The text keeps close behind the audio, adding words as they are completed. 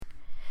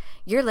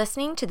You're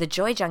listening to the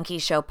Joy Junkie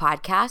Show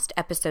podcast,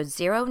 episode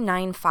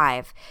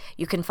 095.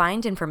 You can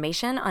find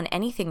information on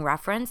anything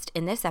referenced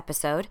in this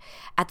episode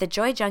at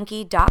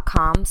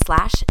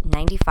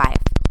thejoyjunkie.com/95.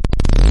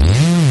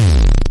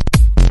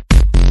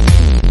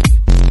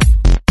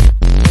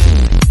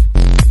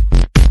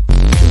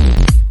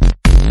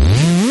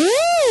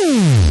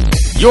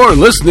 You're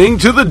listening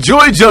to the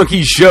Joy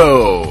Junkie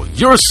Show,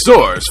 your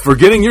source for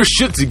getting your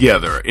shit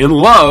together in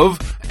love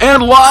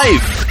and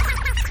life.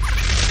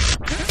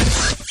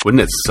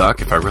 Wouldn't it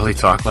suck if I really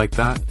talked like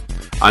that?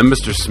 I'm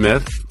Mr.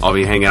 Smith. I'll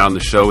be hanging out on the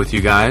show with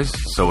you guys.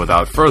 So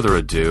without further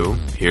ado,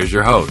 here's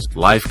your host,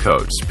 life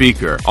coach,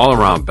 speaker,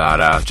 all-around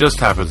badass, just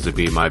happens to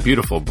be my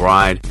beautiful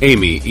bride,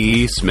 Amy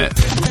E. Smith.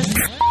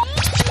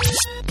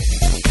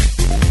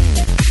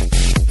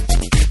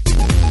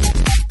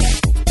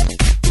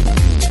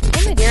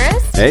 Hey, my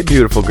dearest. Hey,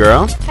 beautiful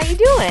girl. How you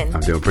doing?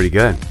 I'm doing pretty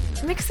good.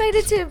 I'm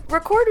excited to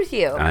record with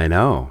you. I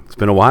know. It's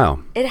been a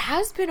while. It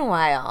has been a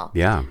while.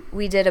 Yeah.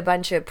 We did a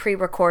bunch of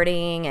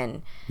pre-recording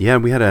and... Yeah,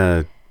 we had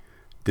a...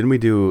 we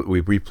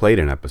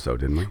replayed an episode,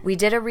 didn't we? We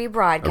did a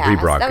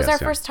rebroadcast. That was our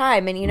first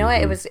time. And you know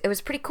what? It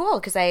was pretty cool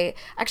because I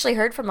actually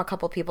heard from a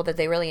couple people that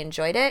they really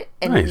enjoyed it.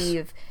 And nice.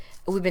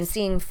 we've been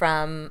seeing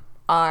from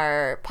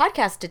our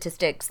podcast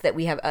statistics that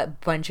we have a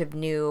bunch of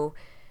new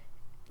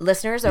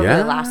listeners over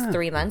the last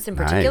 3 months in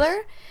particular.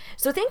 Nice.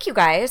 So thank you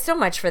guys so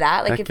much for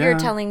that. Like, if you're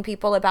telling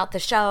people about the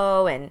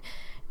show, and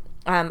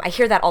I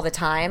hear that all the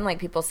time, like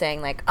people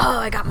saying like, oh,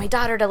 I got my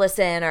daughter to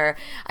listen, or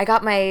I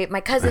got my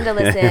cousin to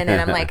listen, and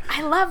I'm like,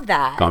 I love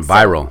that. Gone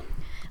viral.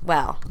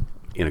 Well,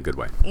 in a good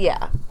way.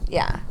 Yeah.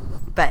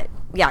 But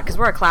yeah, because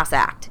we're a class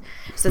act.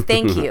 So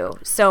thank you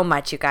so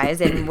much, you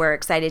guys, and we're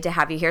excited to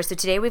have you here. So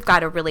today we've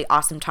got a really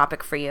awesome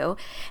topic for you,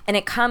 and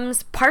it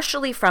comes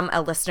partially from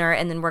a listener,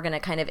 and then we're going to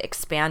kind of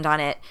expand on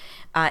it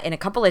in a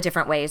couple of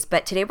different ways.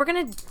 But today we're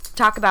going to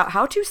talk about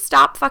how to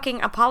stop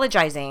fucking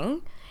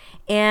apologizing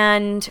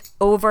and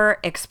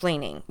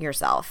over-explaining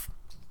yourself.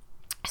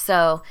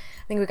 So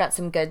I think we got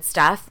some good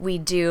stuff. We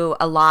do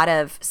a lot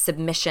of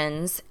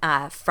submissions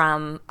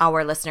from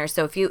our listeners.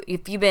 So if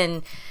you've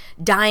been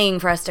dying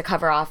for us to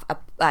cover off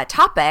a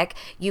topic,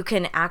 you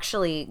can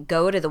actually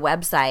go to the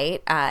website.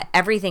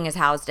 Everything is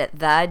housed at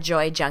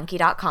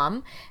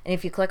thejoyjunkie.com. And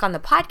if you click on the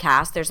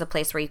podcast, there's a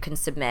place where you can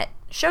submit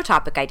show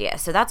topic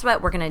ideas. So that's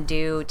what we're going to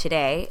do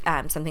today,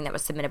 something that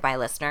was submitted by a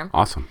listener.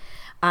 Awesome.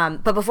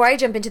 But before I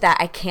jump into that,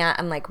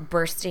 I'm like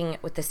bursting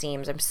with the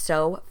seams. I'm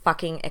so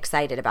fucking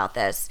excited about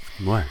this.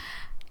 What?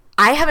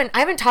 I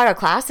haven't taught a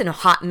class in a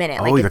hot minute.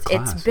 Oh, like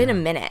it's been a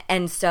minute.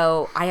 And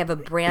so I have a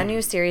brand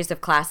new series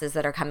of classes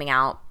that are coming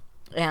out.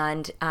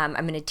 And I'm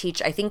going to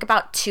teach, I think,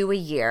 about 2 a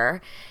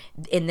year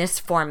in this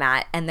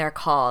format. And they're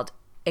called,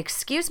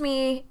 Excuse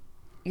Me,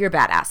 Your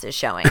Badass is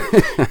Showing.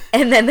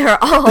 And then they're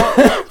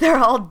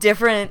all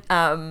different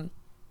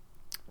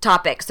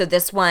topics. So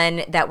this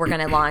one that we're going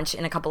to launch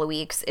in a couple of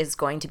weeks is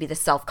going to be the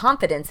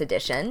self-confidence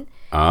edition.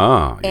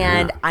 Oh, yeah.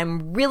 And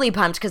I'm really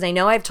pumped because I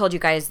know I've told you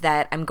guys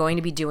that I'm going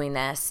to be doing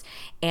this,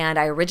 and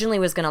I originally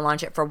was going to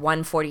launch it for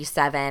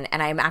 $147,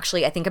 and I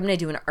think I'm going to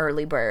do an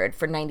early bird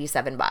for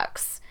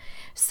 $97.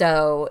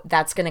 So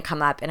that's going to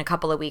come up in a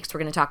couple of weeks. We're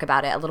going to talk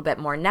about it a little bit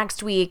more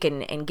next week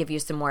and give you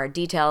some more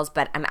details,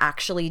 but I'm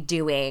actually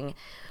doing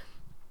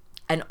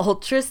an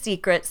ultra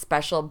secret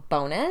special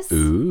bonus.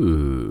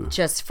 Ooh.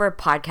 Just for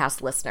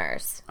podcast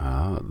listeners.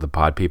 Oh, the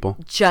pod people?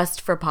 Just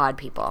for pod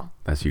people.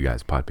 That's you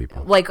guys, pod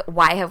people. Like,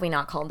 why have we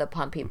not called them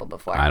pod people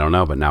before? I don't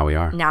know, but now we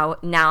are.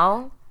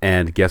 Now.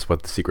 And guess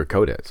what the secret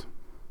code is?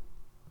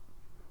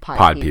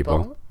 Pod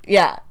people.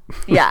 Yeah.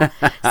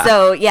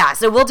 So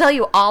we'll tell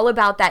you all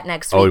about that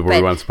next week. Oh,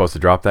 we weren't supposed to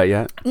drop that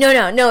yet?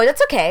 No,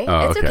 that's okay.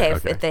 Oh, it's okay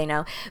if they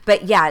know.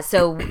 But yeah,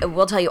 so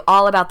we'll tell you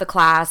all about the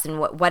class and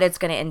what it's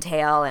going to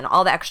entail and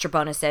all the extra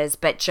bonuses.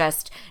 But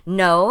just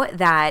know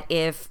that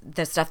if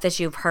the stuff that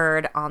you've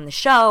heard on the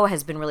show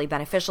has been really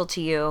beneficial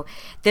to you,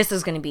 this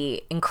is going to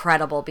be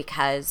incredible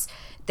because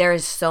there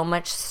is so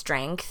much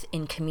strength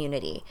in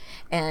community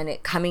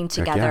and coming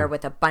together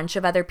with a bunch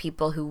of other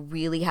people who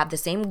really have the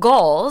same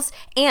goals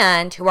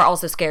and who are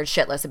also scared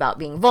shitless about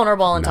being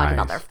vulnerable and talking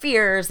about their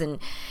fears. And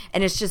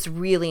it's just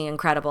really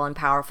incredible and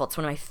powerful. It's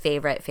one of my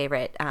favorite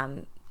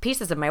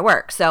pieces of my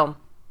work. So,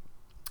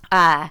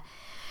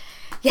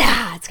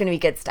 it's going to be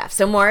good stuff.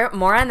 So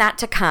more on that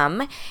to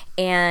come.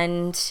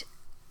 And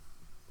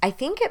I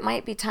think it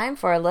might be time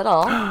for a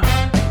little...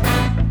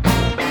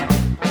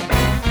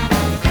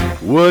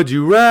 Would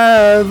you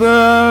rather?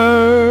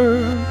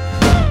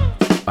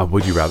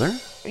 Would you rather?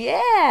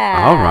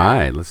 Yeah. All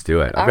right, let's do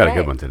it. I've got a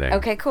good one today.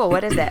 Okay, cool.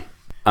 What is it?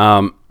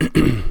 All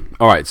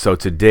right, so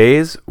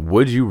today's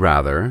Would You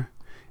Rather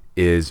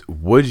is,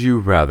 would you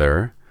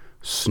rather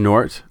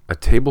snort a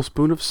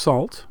tablespoon of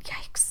salt?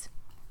 Yikes.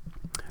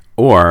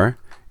 Or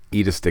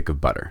eat a stick of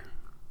butter?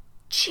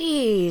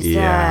 Jesus.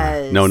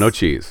 Yeah. No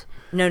cheese.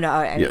 No.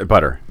 I mean,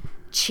 butter.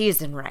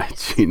 Cheese and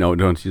rice. No,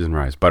 don't cheese and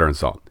rice. Butter and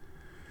salt.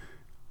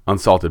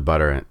 Unsalted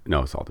butter and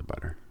no salted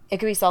butter. It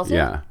could be salted?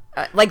 Yeah.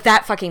 Like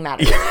that fucking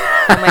matters.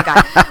 Oh my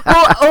god.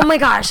 Well, oh my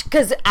gosh,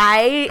 because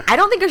I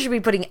don't think I should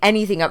be putting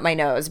anything up my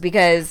nose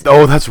because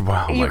that's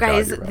wow. You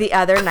guys, right. The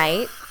other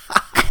night,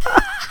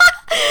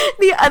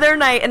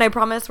 and I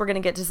promise we're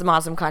gonna get to some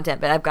awesome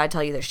content, but I've got to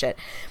tell you this shit.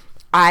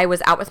 I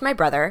was out with my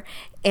brother,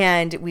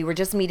 and we were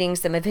just meeting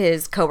some of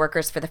his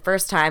coworkers for the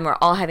first time. We're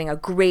all having a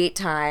great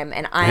time,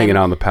 and I'm hanging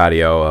out on the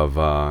patio of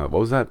what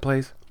was that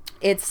place?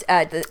 It's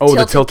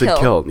the Tilted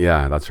Kilt.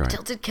 Yeah, that's right.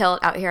 Tilted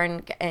Kilt out here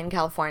in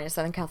California,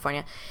 Southern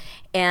California.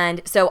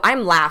 And so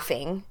I'm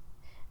laughing,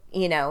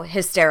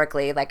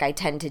 hysterically like I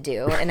tend to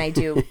do. And I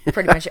do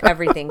pretty much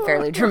everything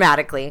fairly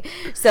dramatically.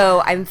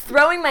 So I'm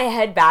throwing my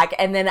head back.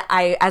 And then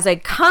as I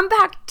come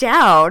back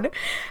down,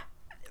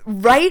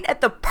 right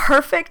at the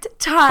perfect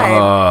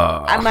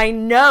time, my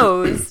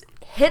nose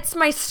hits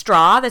my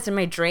straw that's in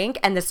my drink,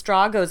 and the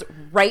straw goes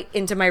right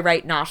into my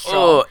right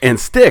nostril. And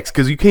sticks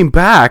because you came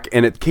back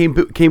and it came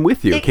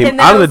with you. It came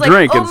out of the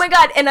drink. Oh my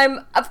god! And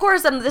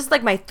this is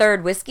like my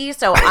third whiskey,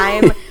 so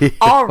I'm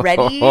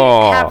already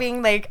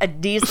having like a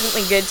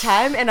decently good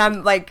time, and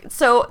I'm like,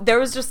 so there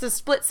was just a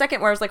split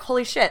second where I was like,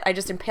 holy shit! I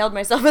just impaled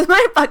myself with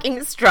my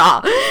fucking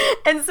straw,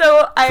 and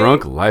so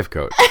drunk life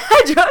coach.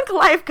 Drunk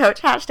life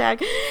coach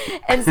hashtag,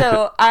 and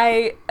so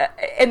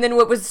and then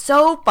what was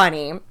so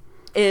funny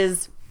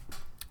is,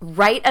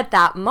 right at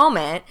that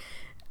moment,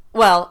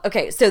 so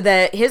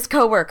his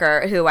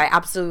coworker, who I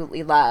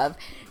absolutely love,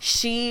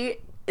 she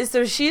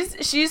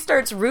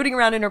starts rooting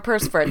around in her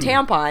purse for a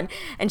tampon,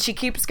 and she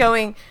keeps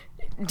going,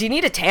 "Do you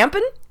need a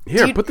tampon?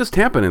 Here, put this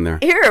tampon in there.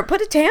 Here,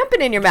 put a tampon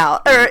in your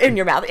mouth, or in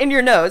your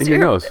nose. Your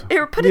nose.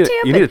 Here, put a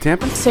tampon. You need a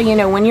tampon?"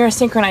 So, when you're a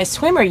synchronized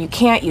swimmer, you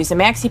can't use a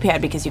maxi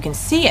pad because you can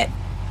see it.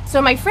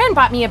 So my friend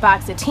bought me a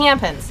box of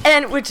tampons.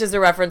 And which is a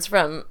reference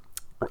from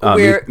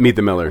Meet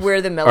the Millers.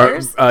 We're the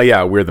Millers?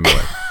 Yeah, We're the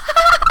Millers.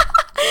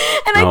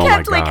 And I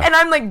kept and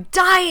I'm like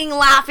dying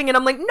laughing, and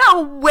I'm like,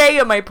 no way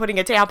am I putting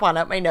a tampon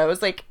up my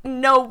nose. Like,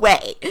 no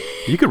way.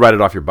 You could write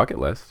it off your bucket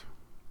list.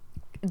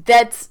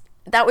 That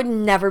would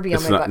never be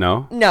on my bucket.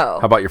 No? No.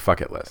 How about your fuck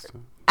it list?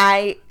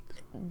 I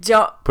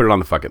don't. Put it on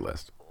the fuck it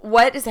list.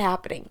 What is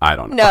happening? I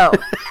don't know. No.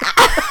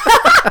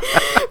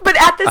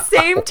 But at the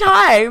same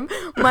time,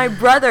 my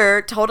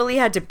brother totally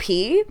had to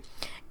pee.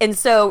 And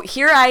so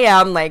here I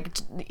am, like,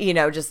 and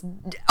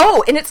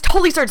it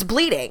totally starts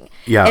bleeding.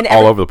 Yeah, and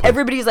all over the place.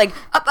 Everybody's like,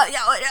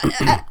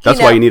 that's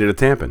why you needed a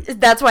tampon.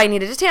 That's why I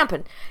needed a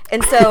tampon.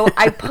 And so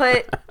I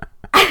put,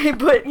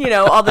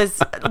 all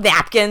this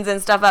napkins and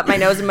stuff up my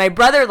nose, and my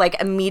brother,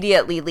 like,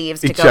 immediately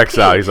leaves to go pee. He checks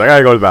out. He's like, I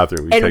gotta go to the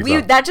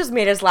bathroom. That just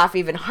made us laugh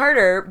even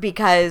harder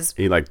because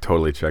he, like,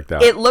 totally checked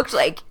out. It looked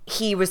like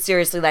he was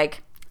seriously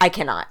like, I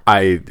cannot.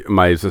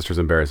 My sister's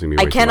embarrassing me.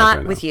 I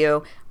cannot with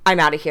you. I'm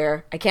out of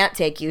here. I can't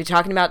take you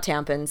talking about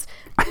tampons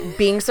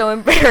being so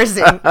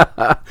embarrassing.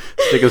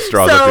 Stick a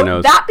straw up your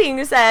nose. That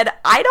being said,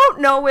 I don't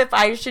know if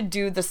I should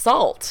do the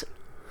salt.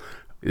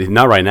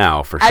 Not right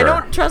now, for sure. I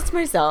don't trust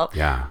myself.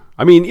 Yeah.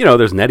 I mean,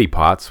 there's neti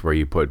pots where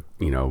you put,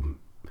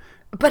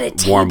 but a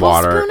warm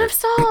water of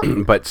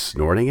salt. But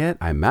snorting it,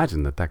 I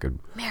imagine that could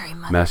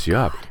mess you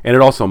up. And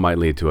it also might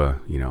lead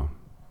to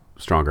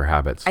stronger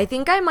habits. I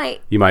think I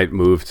might. You might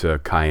move to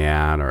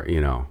cayenne or,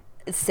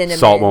 cinnamon.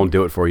 Salt won't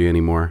do it for you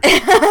anymore.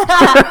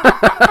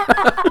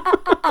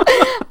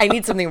 I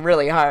need something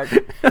really hard.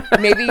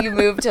 Maybe you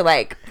move to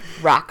like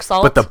rock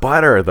salt. But the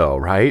butter though,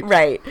 right?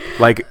 Right.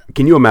 Like,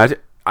 can you imagine?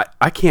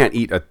 I can't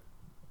eat like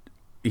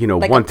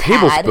 1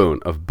 tablespoon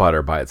of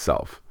butter by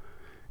itself.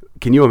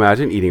 Can you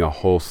imagine eating a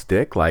whole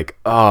stick? Like,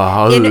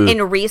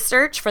 in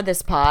research for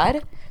this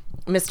pod,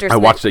 Mr. Smith. I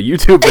watched a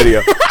YouTube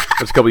video.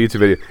 There's a couple YouTube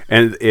videos,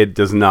 and it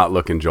does not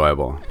look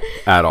enjoyable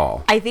at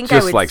all. I think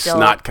just I would like still...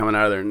 snot coming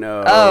out of their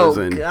nose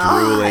and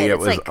drooling. It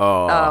was like,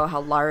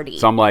 how lardy.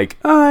 So I'm like,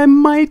 I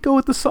might go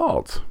with the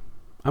salt.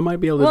 I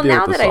might be able to deal with the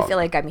salt. Well, now that I feel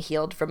like I'm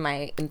healed from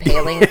my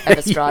impaling of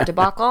a straw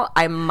debacle,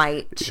 I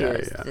might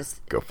choose this.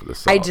 Go for the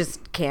salt. I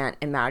just can't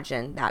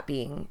imagine that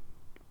being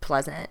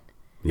pleasant.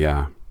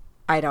 Yeah.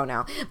 I don't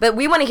know. But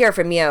we want to hear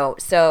from you.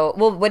 So,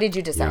 what did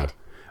you decide? Yeah.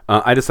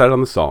 I decided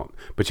on the salt,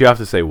 but you have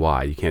to say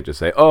why. You can't just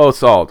say,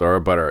 salt or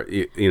butter,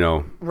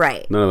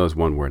 Right. None of those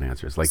one-word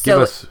answers. Like, so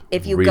give us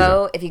if you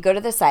reason. If you go to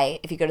the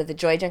site, if you go to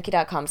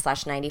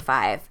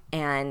thejoyjunkie.com/95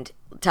 and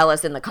tell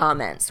us in the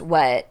comments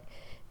what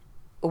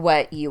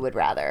you would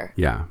rather.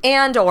 Yeah.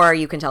 And or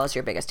you can tell us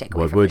your biggest takeaway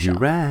What from would the you show.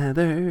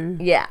 rather?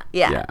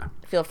 Yeah.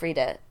 Feel free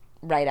to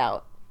write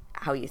out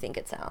how you think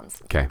it sounds.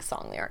 Okay. Like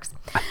song lyrics.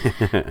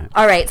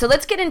 All right, so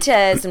let's get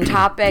into some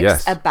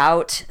topics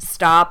about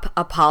stop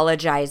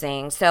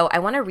apologizing. So I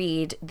want to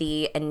read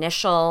the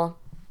initial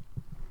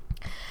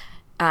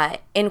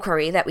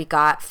inquiry that we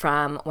got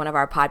from one of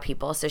our pod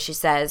people. So she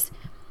says,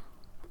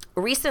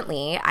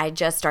 recently, I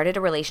just started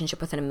a relationship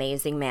with an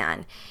amazing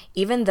man.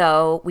 Even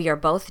though we are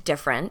both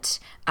different,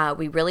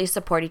 we really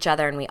support each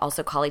other, and we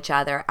also call each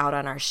other out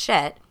on our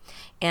shit.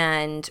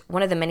 And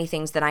one of the many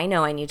things that I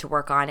know I need to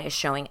work on is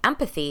showing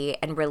empathy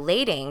and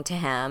relating to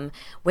him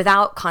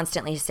without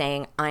constantly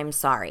saying, I'm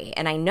sorry.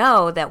 And I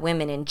know that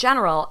women in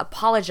general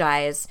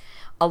apologize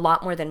a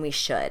lot more than we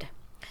should.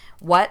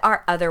 What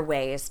are other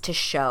ways to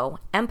show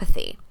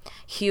empathy?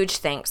 Huge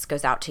thanks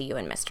goes out to you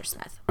and Mr.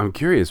 Smith. I'm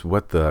curious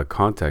what the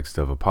context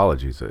of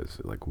apologies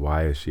is. Like,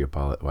 why is she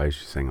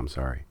saying I'm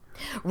sorry?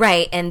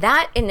 Right, and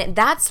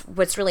that's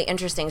what's really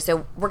interesting.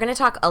 So we're going to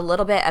talk a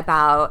little bit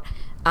about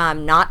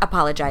not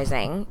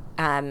apologizing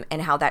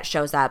and how that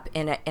shows up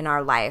in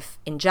our life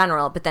in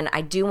general. But then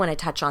I do want to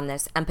touch on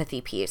this empathy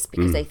piece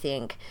because I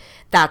think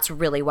that's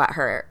really what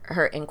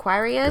her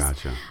inquiry is.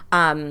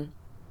 Gotcha.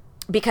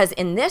 Because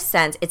in this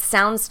sense, it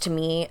sounds to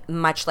me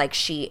much like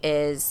she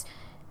is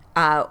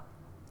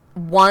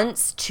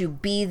wants to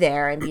be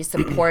there and be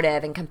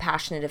supportive and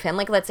compassionate of him.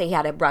 Like, let's say he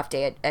had a rough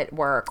day at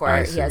work,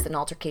 or he has an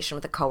altercation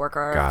with a coworker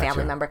or a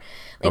family member.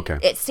 Like,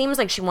 it seems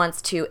like she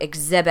wants to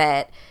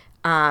exhibit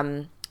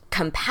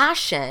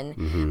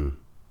compassion,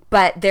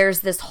 but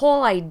there's this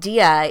whole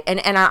idea, and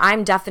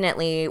I'm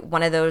definitely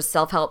one of those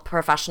self-help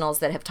professionals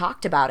that have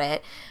talked about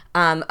it,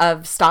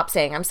 of stop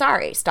saying I'm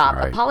sorry, stop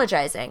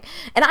apologizing.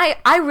 And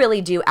I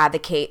really do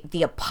advocate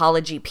the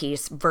apology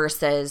piece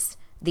versus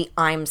the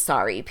I'm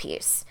sorry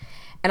piece.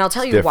 And I'll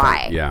tell you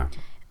why. Yeah.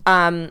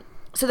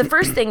 So the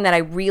first thing that I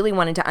really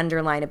wanted to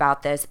underline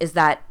about this is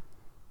that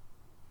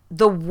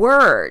the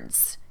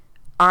words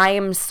I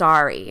am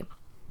sorry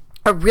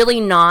are really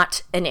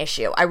not an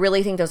issue. I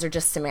really think those are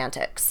just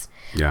semantics.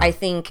 Yeah. I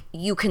think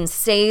you can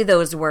say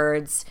those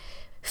words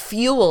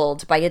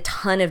fueled by a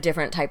ton of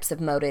different types of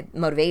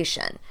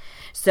motivation.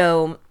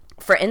 So,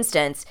 for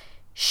instance,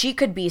 she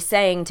could be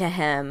saying to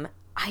him,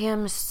 I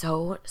am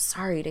so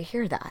sorry to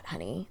hear that,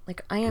 honey.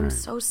 Like, I am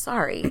so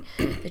sorry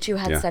that you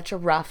had such a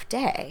rough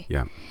day.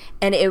 Yeah.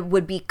 And it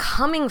would be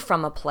coming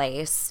from a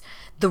place,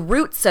 the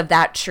roots of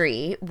that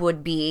tree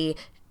would be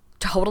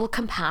total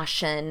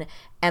compassion,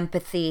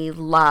 empathy,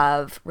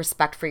 love,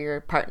 respect for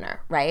your partner,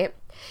 right?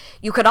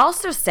 You could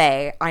also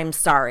say, I'm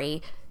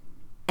sorry,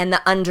 and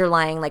the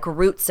underlying like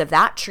roots of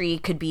that tree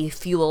could be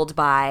fueled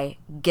by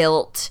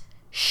guilt,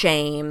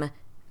 shame,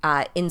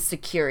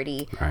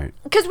 insecurity. Right.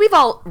 Because we've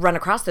all run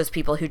across those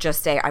people who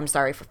just say, I'm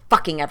sorry for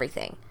fucking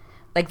everything.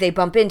 Like, they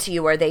bump into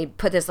you, or they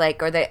put this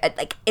like, or they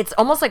like, it's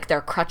almost like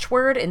their crutch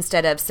word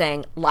instead of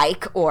saying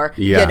like, or,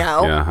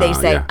 they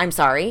say, I'm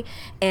sorry.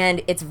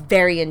 And it's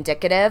very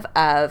indicative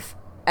of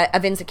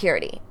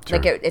insecurity. Sure.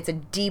 Like, it's a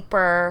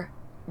deeper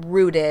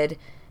rooted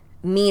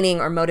meaning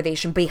or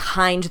motivation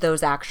behind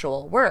those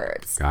actual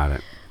words. Got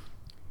it.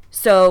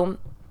 So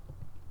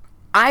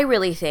I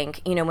really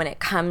think, when it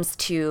comes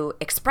to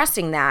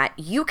expressing that,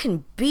 you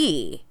can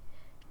be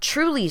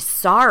truly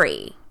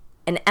sorry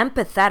and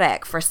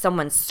empathetic for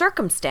someone's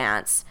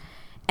circumstance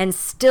and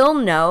still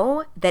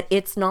know that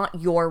it's not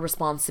your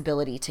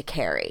responsibility to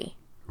carry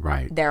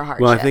their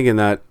hardship. Well,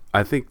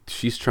 I think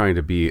she's trying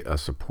to be a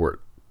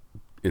support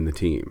in the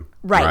team.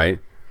 Right?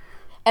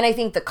 And I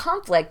think the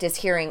conflict is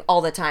hearing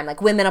all the time,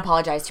 like, women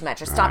apologize too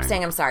much, or stop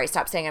saying I'm sorry,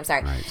 stop saying I'm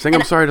sorry. Right. Saying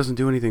I'm sorry doesn't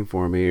do anything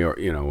for me, or,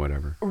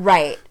 whatever.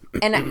 Right.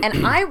 And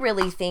I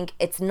really think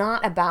it's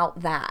not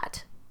about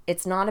that.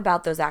 It's not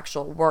about those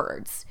actual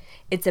words.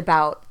 It's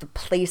about the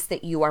place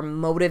that you are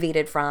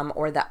motivated from,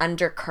 or the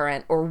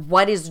undercurrent, or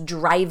what is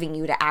driving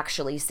you to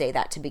actually say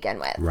that to begin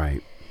with.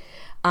 Right.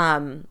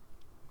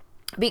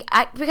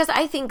 Because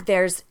I think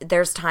there's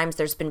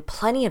been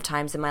plenty of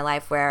times in my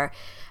life where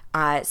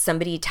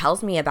somebody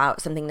tells me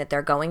about something that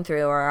they're going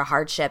through or a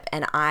hardship,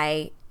 and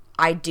I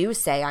do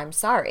say I'm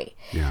sorry.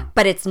 Yeah.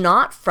 But it's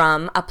not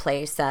from a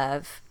place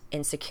of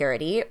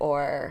insecurity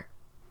or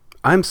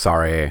I'm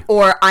sorry,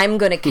 or I'm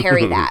going to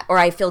carry that, or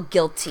I feel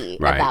guilty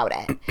about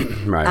it.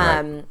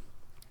 Right.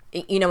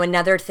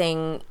 Another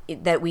thing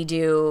that we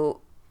do,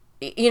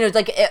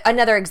 like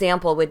another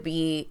example would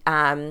be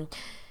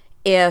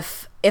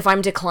if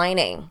I'm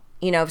declining.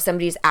 If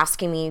somebody's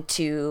asking me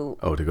to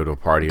go to a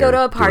party,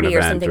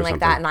 or something like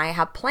that, and I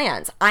have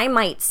plans, I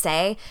might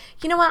say,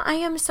 you know what, I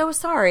am so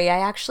sorry, I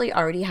actually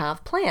already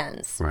have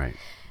plans. Right.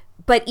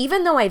 But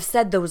even though I've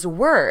said those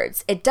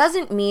words, it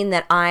doesn't mean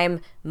that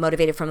I'm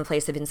motivated from a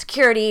place of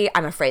insecurity.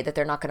 I'm afraid that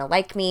they're not going to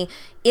like me.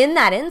 In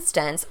that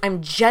instance,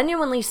 I'm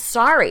genuinely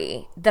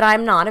sorry that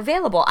I'm not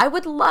available. I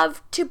would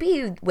love to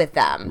be with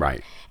them.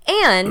 Right.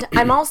 And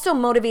I'm also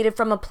motivated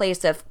from a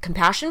place of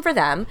compassion for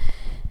them,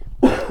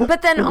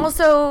 but then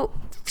also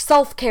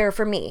self-care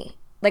for me.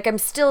 Like, I'm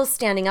still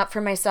standing up for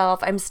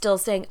myself. I'm still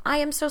saying, I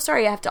am so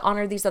sorry. I have to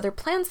honor these other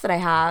plans that I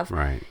have.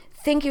 Right.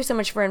 Thank you so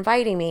much for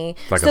inviting me.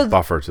 It's like a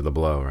buffer to the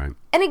blow, right?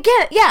 And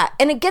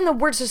again, the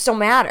words just don't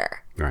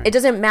matter. Right. It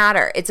doesn't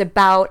matter. It's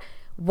about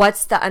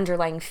what's the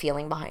underlying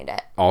feeling behind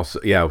it. Also,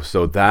 yeah,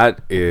 so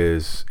that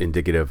is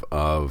indicative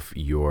of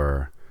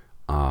your,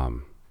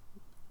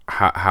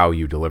 how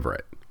you deliver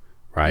it,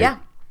 right? Yeah.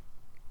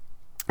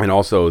 And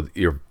also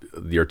your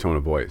tone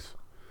of voice.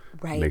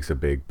 Right. Makes a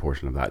big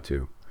portion of that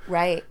too.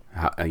 Right.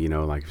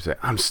 Like you say,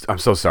 I'm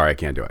so sorry I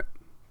can't do it.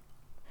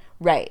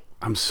 Right.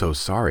 I'm so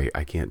sorry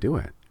I can't do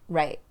it.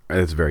 Right.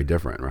 It's very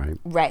different, right?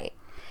 Right.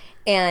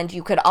 And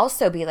you could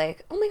also be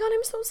like, oh my God,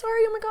 I'm so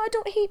sorry. Oh my God,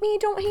 don't hate me.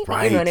 Don't hate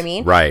me. You know what I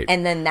mean? Right.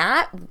 And then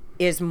that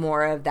is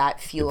more of that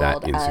fueled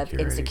of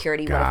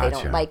insecurity. Gotcha. What if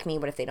they don't like me?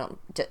 What if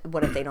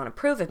they don't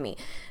approve of me?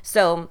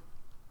 So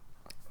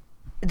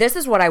this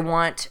is what I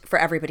want for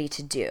everybody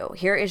to do.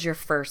 Here is your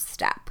first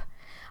step.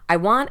 I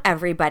want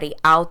everybody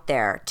out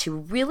there to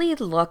really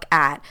look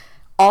at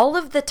all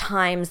of the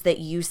times that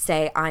you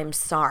say, I'm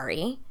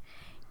sorry,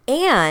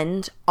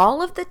 and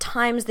all of the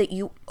times that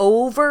you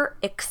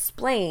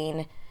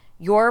over-explain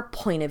your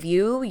point of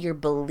view, your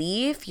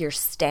belief, your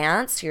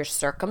stance, your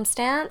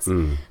circumstance,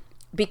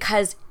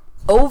 because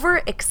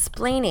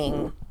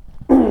over-explaining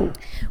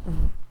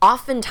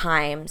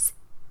oftentimes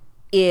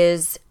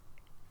is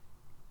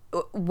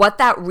what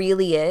that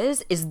really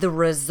is the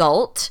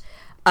result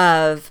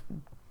of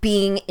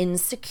being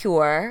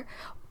insecure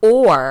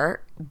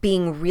or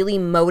being really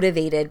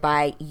motivated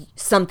by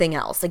something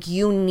else. Like,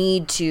 you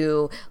need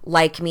to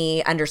like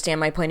me, understand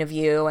my point of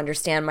view,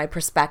 understand my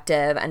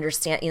perspective,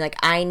 understand, like,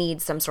 I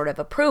need some sort of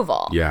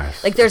approval.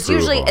 Yes. Like, there's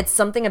approval. usually, it's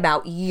something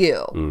about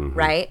you,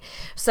 right?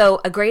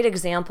 So a great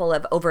example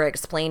of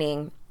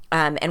over-explaining,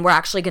 and we're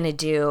actually going to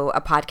do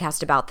a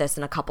podcast about this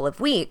in a couple of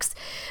weeks,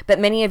 but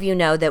many of you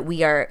know that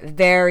we are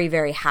very,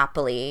 very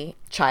happily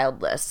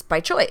childless by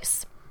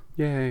choice.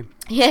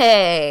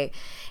 Yay.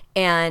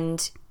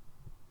 And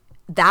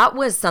that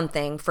was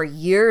something for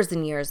years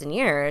and years and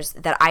years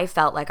that I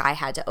felt like I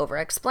had to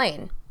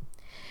over-explain.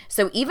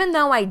 So even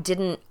though I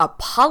didn't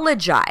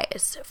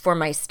apologize for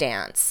my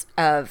stance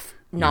of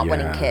not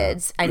wanting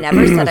kids, I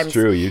never said That's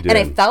true, you did. And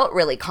I felt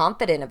really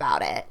confident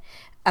about it,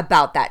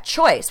 about that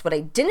choice. What I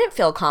didn't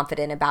feel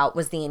confident about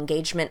was the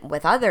engagement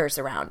with others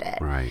around it.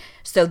 Right.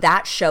 So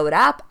that showed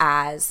up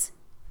as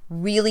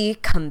really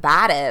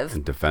combative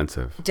And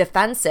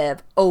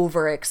defensive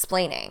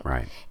over-explaining.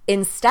 Right.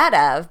 Instead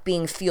of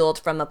being fueled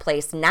from a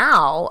place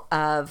now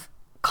of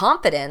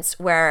confidence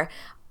where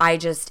I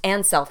just,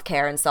 and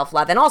self-care and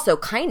self-love and also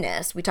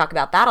kindness. We talk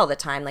about that all the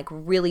time, like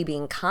really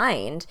being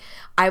kind.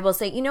 I will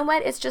say, you know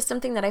what? It's just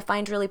something that I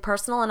find really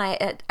personal, and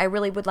I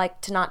really would like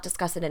to not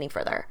discuss it any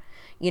further.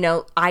 You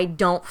know, I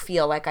don't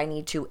feel like I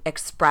need to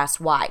express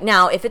why.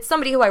 Now, if it's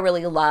somebody who I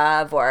really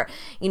love, or,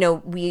 you know,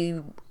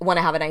 we want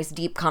to have a nice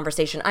deep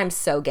conversation, I'm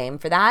so game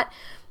for that.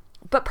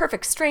 But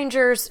perfect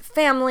strangers,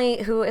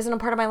 family who isn't a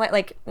part of my life,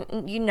 like,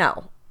 you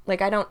know,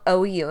 like, I don't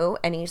owe you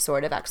any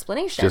sort of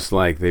explanation. Just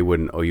like they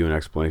wouldn't owe you an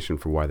explanation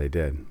for why they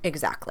did.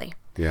 Exactly.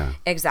 Yeah.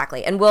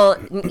 Exactly. And we'll,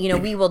 you know,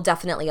 we will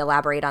definitely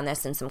elaborate on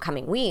this in some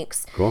coming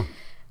weeks. Cool.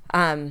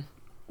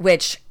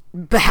 Which,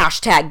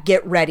 hashtag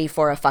get ready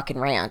for a fucking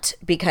rant,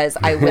 because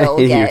I will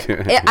get,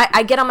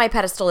 I get on my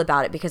pedestal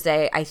about it because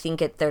I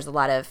think there's a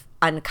lot of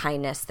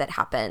unkindness that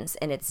happens,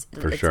 and it's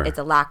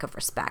a lack of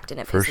respect, and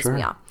it pisses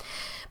me off.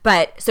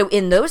 But so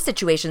in those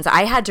situations,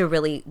 I had to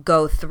really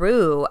go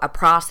through a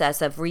process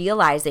of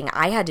realizing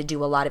I had to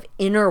do a lot of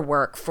inner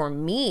work for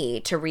me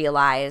to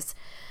realize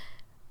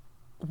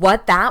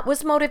what that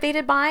was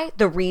motivated by.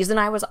 The reason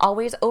I was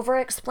always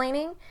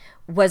over-explaining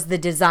was the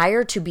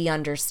desire to be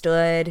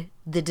understood,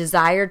 the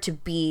desire to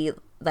be,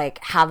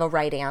 like, have a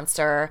right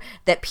answer,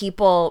 that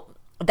people...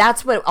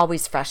 That's what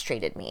always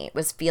frustrated me,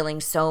 was feeling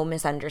so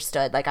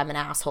misunderstood, like I'm an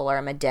asshole or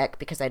I'm a dick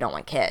because I don't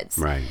want kids.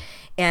 Right.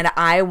 And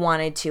I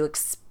wanted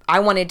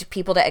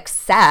people to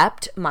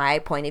accept my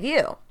point of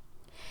view.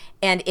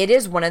 And it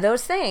is one of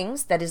those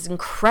things that is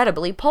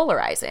incredibly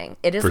polarizing.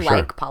 It is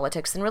like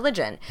politics and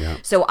religion. Yeah.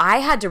 So I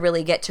had to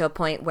really get to a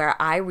point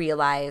where I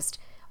realized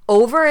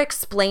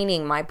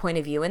over-explaining my point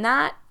of view in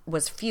that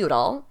was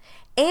futile.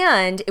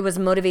 And it was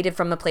motivated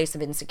from a place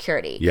of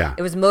insecurity. Yeah.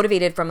 It was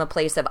motivated from a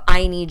place of,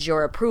 I need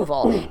your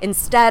approval,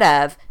 instead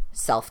of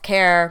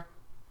self-care,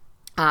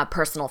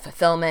 personal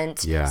fulfillment,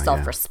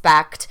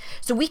 self-respect.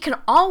 So we can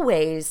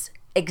always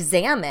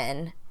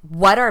examine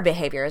what our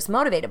behavior is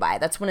motivated by.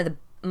 That's one of the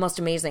most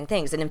amazing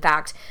things. And in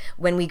fact,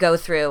 when we go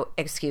through,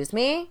 excuse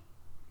me,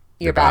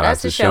 your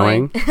badass is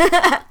showing.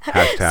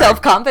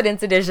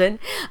 Self-confidence edition.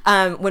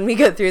 When we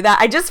go through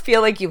that, I just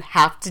feel like you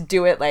have to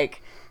do it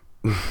like,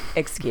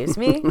 excuse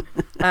me?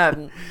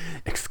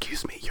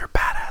 Excuse me, your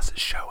badass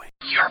is showing.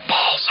 Your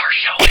balls are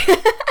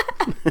showing.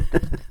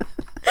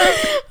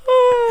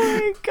 Oh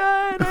my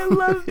God, I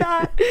love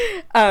that.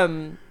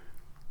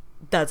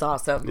 That's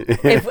awesome.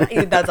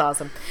 That's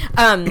awesome.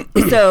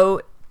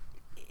 So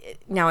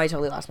now I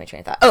totally lost my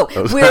train of thought. Oh,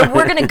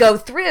 we're going to go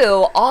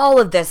through all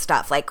of this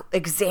stuff, like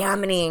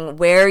examining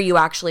where you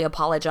actually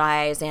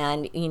apologize.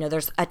 And, you know,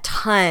 there's a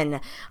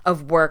ton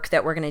of work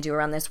that we're going to do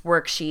around this,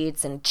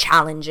 worksheets and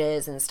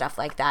challenges and stuff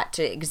like that,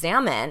 to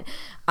examine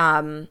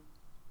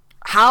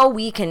how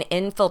we can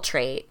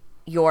infiltrate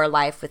your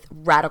life with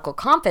radical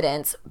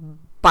confidence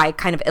by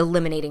kind of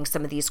eliminating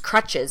some of these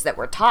crutches that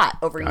we're taught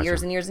over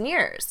years and years and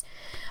years.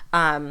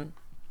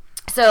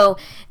 So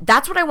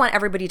that's what I want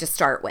everybody to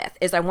start with,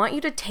 is I want you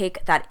to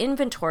take that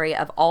inventory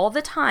of all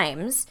the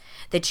times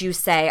that you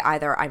say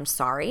either I'm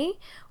sorry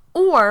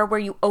or where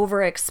you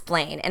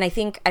over-explain. And I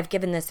think I've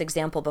given this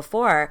example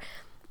before.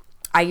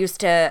 I used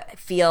to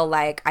feel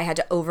like I had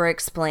to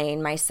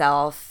over-explain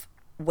myself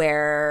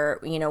where,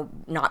 you know,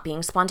 not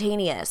being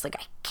spontaneous. Like,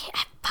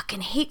 I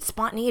fucking hate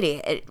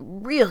spontaneity. It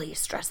really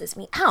stresses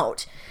me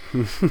out.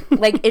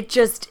 Like,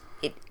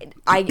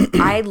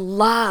 I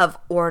love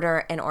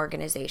order and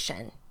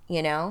organization.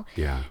 You know?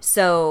 Yeah.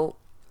 So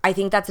I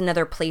think that's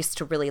another place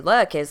to really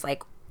look is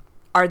like,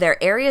 are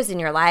there areas in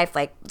your life,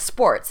 like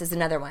sports is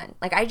another one.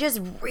 Like I just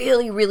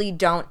really, really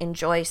don't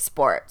enjoy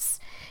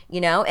sports,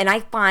 you know? And I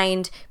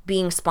find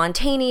being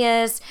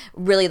spontaneous,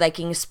 really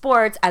liking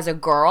sports as a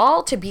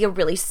girl to be a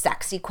really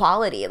sexy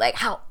quality. Like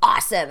how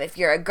awesome if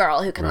you're a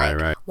girl who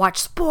can watch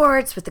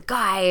sports with the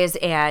guys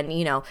and,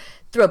 you know,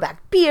 throw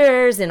back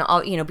beers and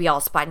all, you know, be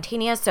all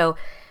spontaneous. So,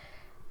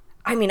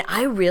 I mean,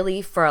 I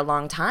really for a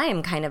long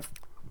time kind of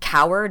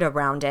cowered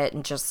around it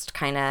and just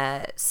kind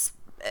of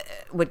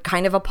would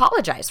kind of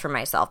apologize for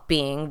myself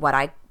being what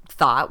I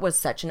thought was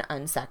such an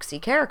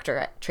unsexy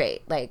character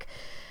trait. Like,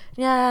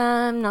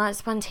 yeah, I'm not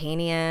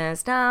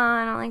spontaneous. No,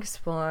 I don't like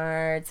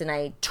sports. And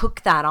I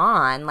took that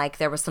on like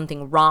there was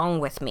something wrong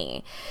with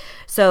me.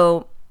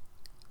 So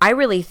I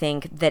really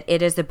think that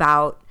it is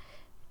about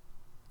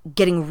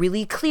getting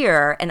really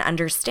clear and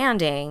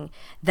understanding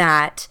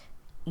that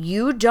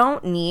you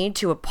don't need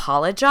to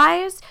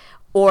apologize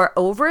or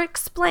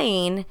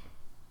over-explain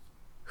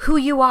who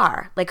you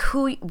are, like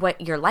what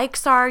your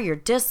likes are, your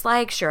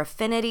dislikes, your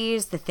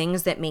affinities, the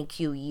things that make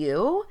you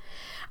you.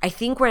 I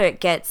think where it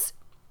gets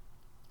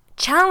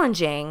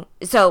challenging,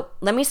 so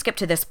let me skip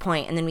to this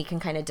point and then we can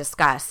kind of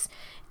discuss,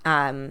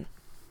 and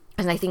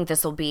I think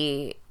this will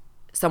be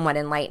somewhat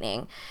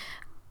enlightening.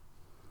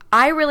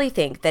 I really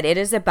think that it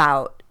is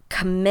about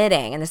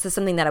committing, and this is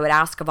something that I would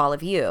ask of all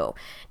of you,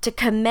 to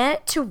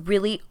commit to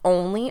really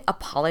only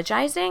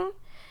apologizing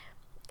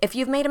if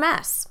you've made a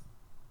mess.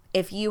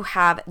 If you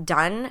have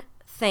done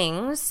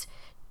things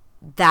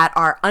that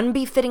are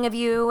unbefitting of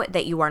you,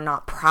 that you are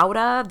not proud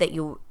of, that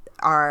you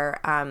are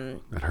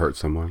that hurt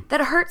someone,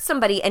 that hurt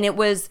somebody, and it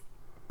was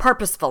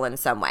purposeful in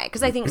some way.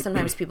 Because I think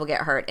sometimes people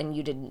get hurt and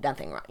you did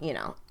nothing wrong, you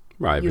know.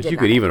 Right, but you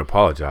could even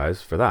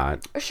apologize for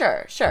that.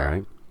 Sure. All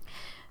right.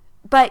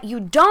 But you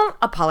don't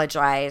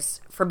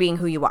apologize for being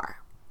who you are.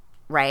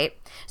 Right?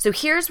 So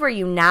here's where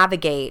you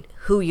navigate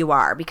who you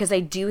are, because I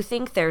do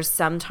think there's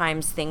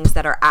sometimes things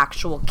that are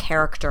actual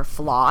character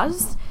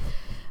flaws.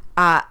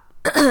 An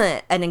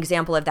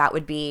example of that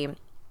would be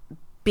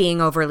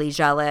being overly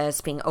jealous,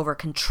 being over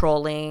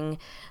controlling,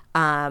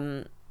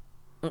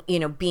 you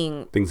know,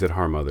 being things that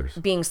harm others,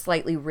 being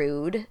slightly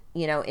rude,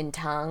 you know, in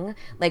tongue,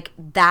 like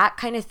that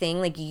kind of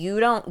thing. Like you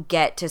don't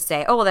get to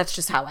say, oh, well, that's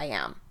just how I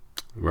am.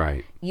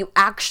 Right. You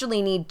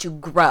actually need to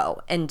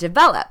grow and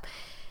develop.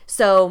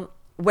 So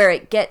where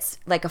it gets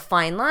like a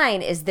fine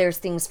line is there's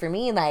things for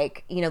me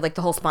like, you know, like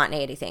the whole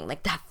spontaneity thing,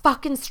 like that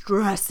fucking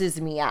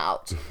stresses me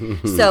out.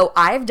 So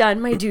I've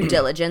done my due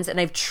diligence and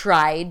I've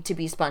tried to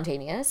be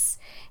spontaneous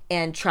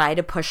and try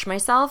to push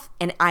myself,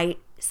 and I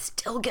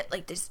still get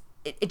like this,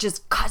 it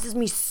just causes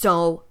me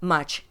so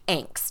much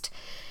angst.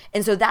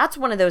 And so that's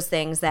one of those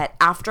things that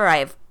after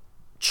I've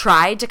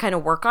tried to kind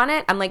of work on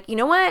it, I'm like, you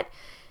know what?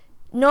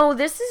 No,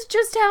 this is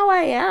just how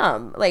I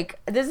am. Like,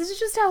 this is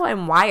just how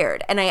I'm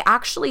wired. And I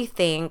actually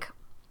think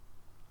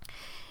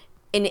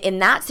in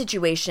that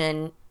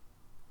situation,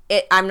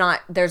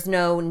 there's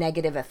no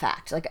negative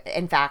effect. Like,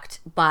 in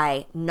fact,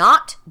 by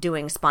not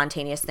doing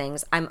spontaneous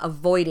things, I'm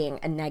avoiding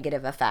a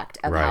negative effect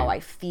of how I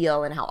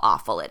feel and how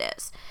awful it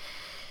is.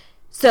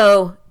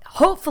 So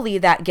hopefully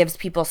that gives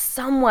people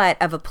somewhat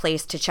of a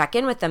place to check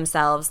in with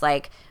themselves.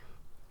 Like,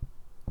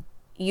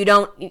 I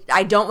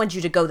don't want you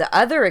to go the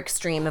other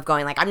extreme of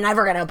going like, I'm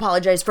never going to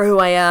apologize for who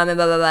I am and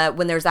blah, blah, blah,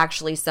 when there's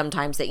actually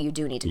sometimes that you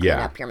do need to clean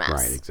up your mess.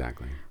 Right,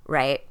 exactly.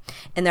 Right?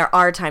 And there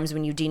are times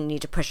when you do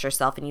need to push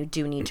yourself and you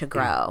do need to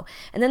grow.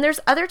 And then there's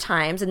other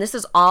times, and this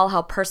is all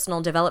how personal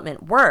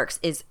development works,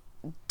 is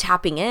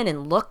tapping in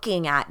and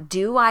looking at,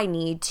 do I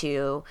need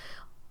to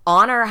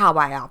honor how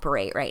I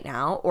operate right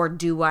now, or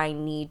do I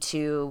need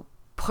to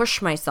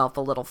push myself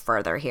a little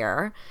further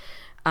here?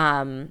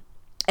 And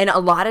a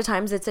lot of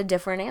times it's a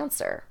different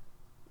answer,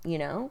 you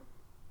know?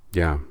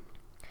 Yeah.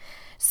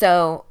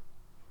 So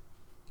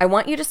I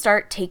want you to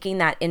start taking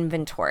that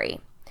inventory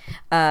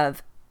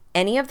of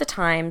any of the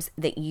times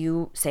that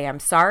you say, I'm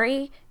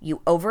sorry,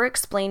 you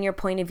over-explain your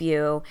point of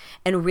view,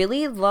 and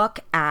really look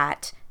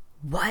at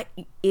what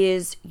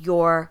is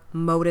your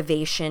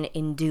motivation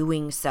in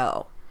doing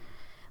so.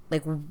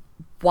 Like,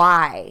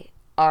 why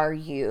are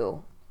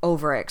you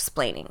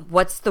over-explaining?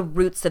 What's the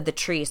roots of the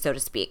tree, so to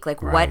speak?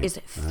 Like, what is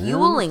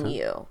fueling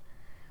you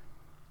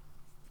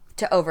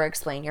to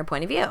over-explain your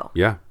point of view?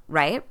 Yeah.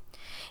 Right?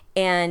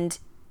 And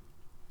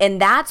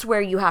that's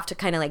where you have to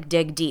kind of like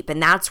dig deep.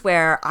 And that's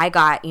where I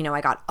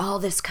got all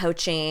this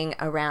coaching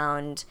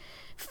around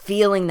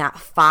feeling that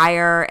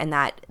fire and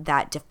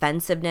that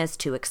defensiveness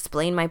to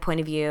explain my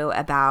point of view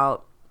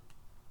about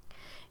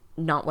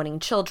not wanting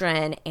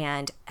children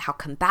and how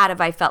combative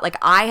I felt. Like,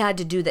 I had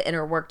to do the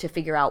inner work to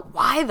figure out,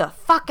 why the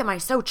fuck am I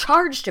so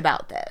charged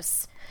about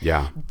this?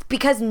 Yeah.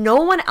 Because no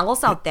one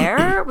else out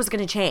there was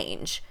going to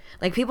change.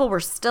 Like, people were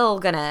still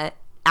going to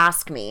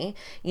ask me,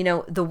 you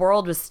know, the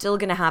world was still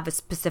going to have a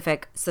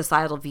specific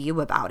societal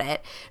view about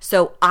it.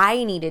 So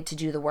I needed to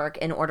do the work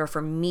in order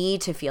for me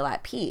to feel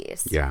at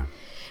peace. Yeah.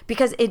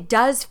 Because it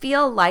does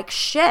feel like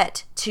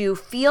shit to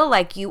feel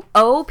like you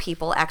owe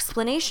people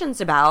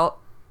explanations about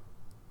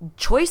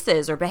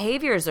choices or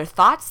behaviors or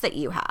thoughts that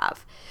you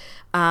have,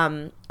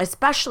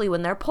 especially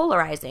when they're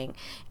polarizing.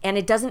 And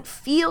it doesn't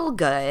feel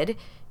good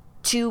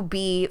to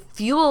be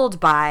fueled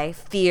by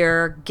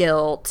fear,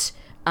 guilt,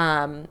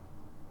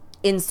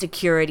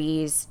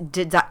 insecurities,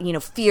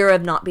 fear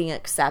of not being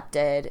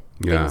accepted,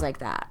 things like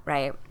that,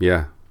 right?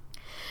 Yeah.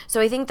 So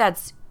I think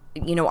that's,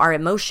 our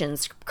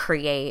emotions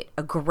create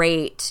a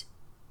great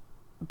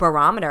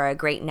barometer, a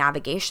great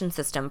navigation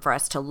system for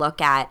us to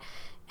look at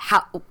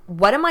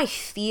what am I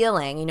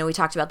feeling? We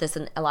talked about this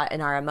a lot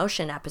in our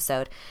emotion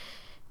episode.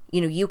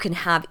 You can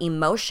have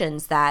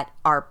emotions that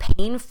are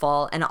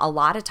painful, and a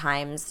lot of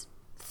times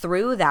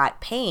through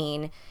that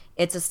pain,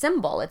 it's a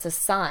symbol, it's a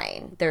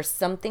sign. There's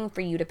something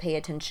for you to pay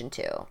attention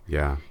to.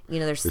 Yeah.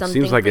 There's it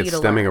something seems like for you it's to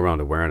stemming learn. around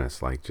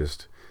awareness, like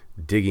just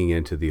digging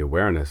into the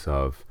awareness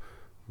of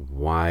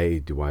why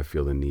do I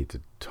feel the need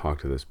to talk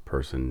to this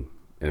person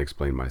and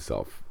explain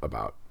myself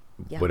about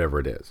whatever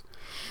it is.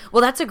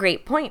 Well, that's a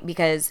great point,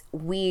 because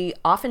we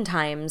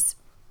oftentimes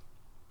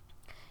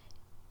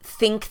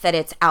think that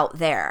it's out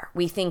there.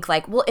 We think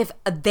like, well, if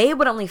they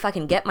would only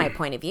fucking get my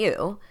point of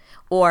view,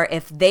 or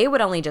if they would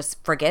only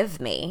just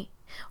forgive me,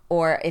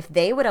 or if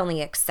they would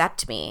only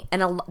accept me.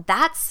 And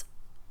that's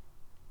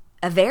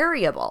a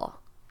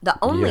variable. The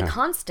only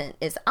constant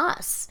is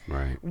us.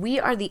 Right. We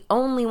are the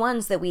only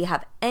ones that we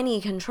have any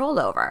control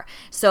over.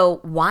 So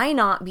why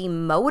not be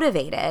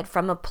motivated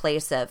from a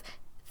place of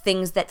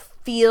things that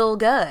feel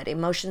good,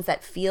 emotions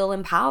that feel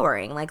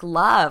empowering, like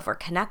love or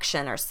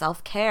connection or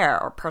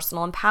self-care or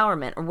personal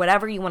empowerment or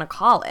whatever you want to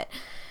call it,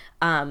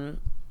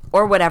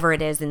 or whatever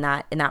it is in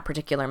that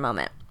particular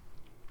moment.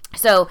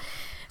 So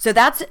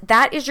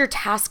that is your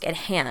task at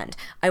hand.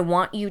 I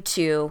want you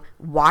to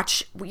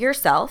watch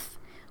yourself,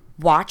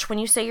 watch when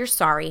you say you're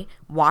sorry,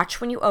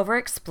 watch when you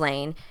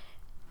over-explain,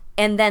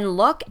 and then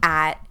look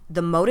at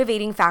the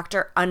motivating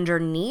factor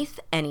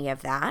underneath any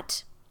of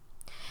that,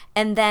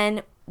 and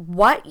then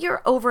what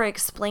you're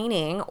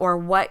over-explaining or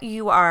what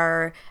you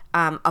are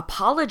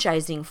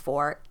apologizing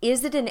for,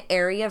 is it an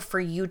area for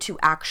you to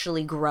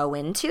actually grow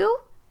into?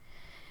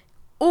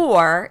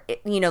 Or,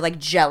 like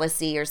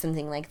jealousy or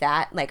something like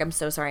that, like, I'm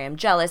so sorry, I'm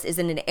jealous, is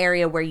it an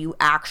area where you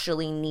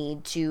actually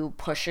need to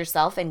push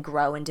yourself and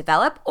grow and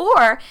develop?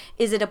 Or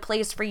is it a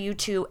place for you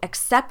to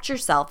accept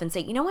yourself and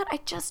say, you know what,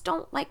 I just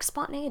don't like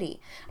spontaneity.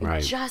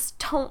 I just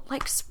don't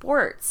like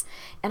sports.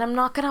 And I'm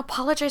not going to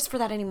apologize for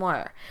that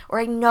anymore. Or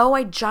I know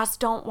I just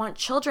don't want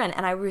children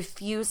and I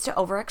refuse to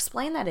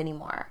over-explain that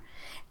anymore.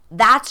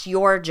 That's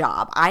your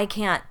job. I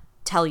can't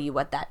tell you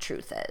what that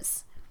truth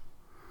is.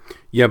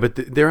 Yeah, but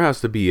there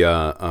has to be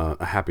a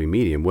happy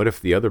medium. What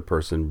if the other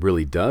person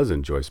really does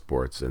enjoy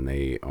sports and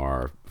they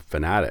are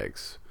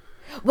fanatics?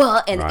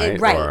 Well, and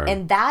where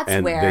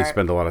they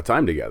spend a lot of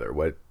time together.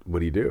 What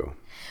do you do?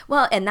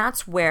 Well, and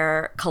that's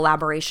where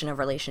collaboration of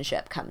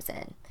relationship comes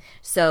in.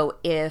 So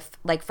if,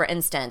 like, for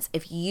instance,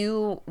 if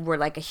you were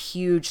like a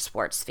huge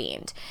sports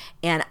fiend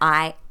and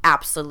I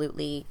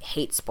absolutely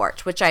hate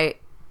sports, which I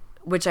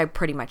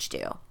pretty much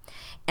do,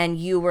 and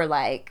you were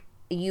like,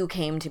 you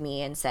came to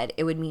me and said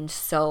it would mean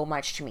so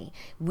much to me,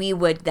 we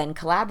would then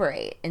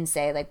collaborate and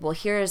say, like, well,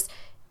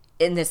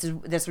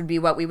 this would be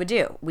what we would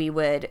do. We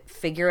would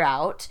figure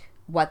out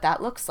what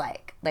that looks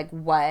like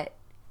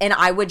and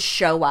I would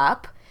show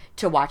up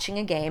to watching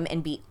a game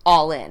and be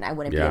all in. I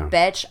wouldn't be a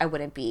bitch. I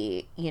wouldn't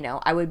be,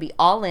 I would be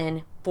all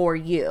in for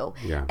you.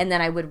 Yeah. And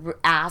then I would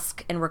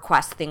ask and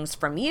request things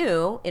from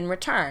you in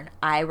return.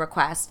 I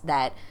request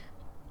that,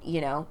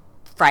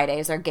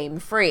 Fridays are game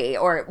free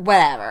or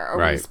whatever,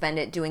 or we spend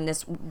it doing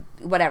this,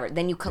 whatever.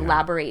 Then you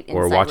collaborate inside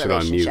relationship. Or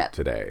watch it on mute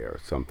today or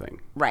something.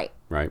 Right.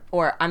 Right.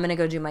 Or I'm going to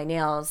go do my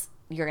nails.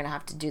 You're going to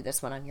have to do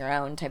this one on your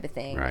own type of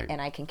thing. Right.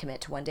 And I can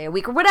commit to one day a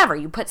week or whatever.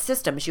 You put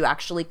systems, you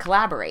actually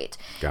collaborate.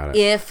 Got it.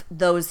 If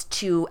those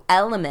two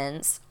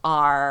elements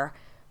are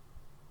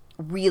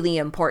really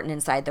important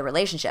inside the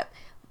relationship.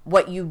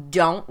 What you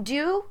don't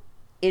do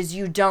is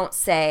you don't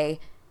say,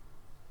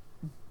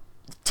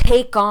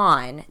 take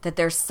on that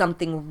there's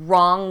something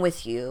wrong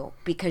with you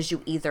because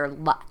you either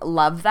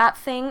love that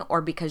thing or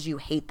because you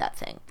hate that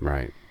thing.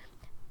 Right.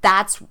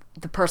 That's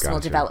the personal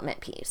development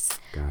piece.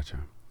 Gotcha.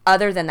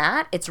 Other than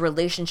that, it's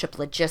relationship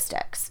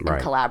logistics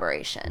and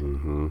collaboration.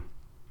 Mm-hmm.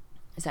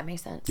 Does that make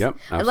sense? Yep,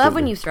 absolutely. I love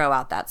when you throw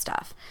out that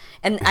stuff.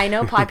 And I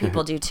know pod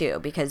people do too,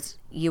 because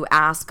you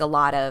ask a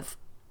lot of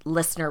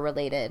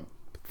listener-related.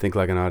 Think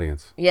like an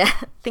audience. Yeah,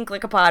 think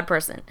like a pod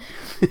person.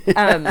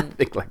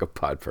 Think like a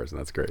pod person.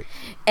 That's great.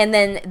 And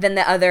then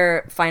the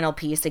other final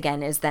piece,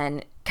 again, is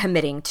then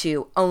committing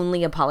to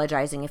only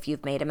apologizing if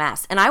you've made a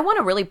mess. And I want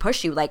to really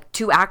push you, like,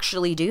 to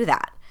actually do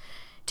that.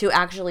 To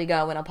actually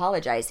go and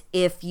apologize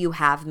if you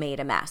have made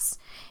a mess.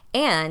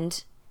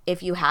 And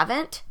if you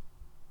haven't,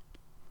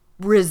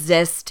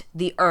 resist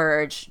the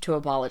urge to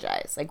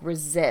apologize. Like,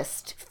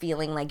 resist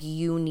feeling like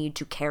you need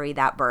to carry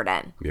that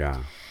burden.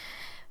 Yeah.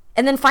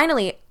 And then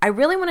finally, I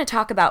really want to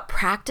talk about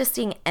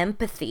practicing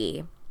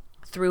empathy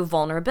through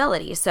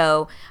vulnerability.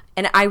 So,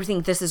 and I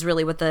think this is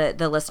really what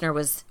the listener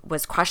was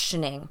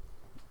questioning.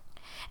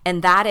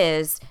 And that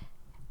is,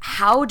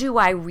 how do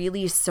I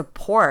really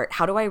support?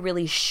 How do I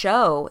really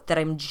show that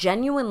I'm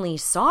genuinely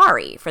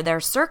sorry for their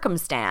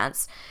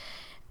circumstance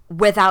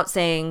without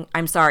saying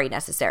I'm sorry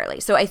necessarily?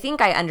 So I think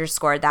I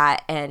underscored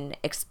that and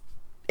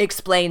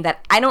explained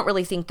that I don't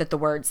really think that the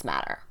words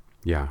matter.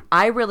 Yeah.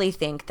 I really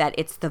think that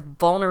it's the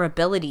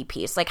vulnerability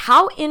piece. Like,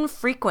 how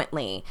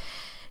infrequently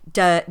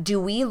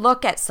do we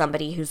look at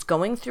somebody who's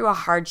going through a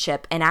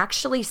hardship and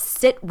actually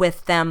sit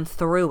with them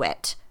through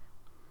it?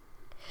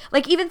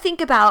 Like, even think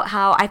about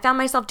how I found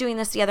myself doing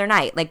this the other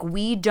night. Like,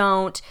 we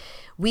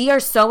are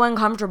so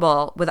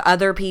uncomfortable with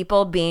other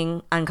people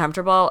being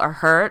uncomfortable or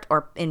hurt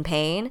or in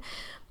pain.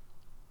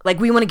 Like,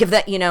 we want to give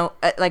that,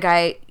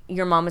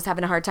 your mom was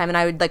having a hard time and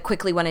I would like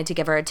quickly wanted to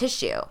give her a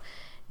tissue.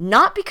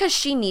 Not because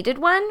she needed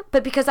one,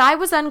 but because I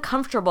was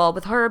uncomfortable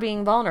with her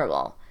being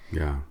vulnerable.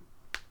 Yeah.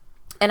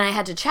 And I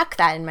had to check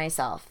that in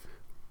myself.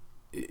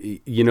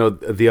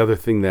 The other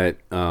thing that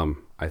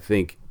I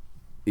think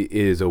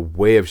is a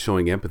way of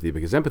showing empathy,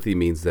 because empathy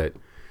means that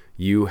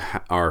you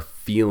are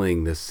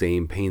feeling the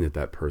same pain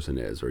that person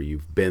is, or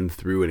you've been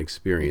through an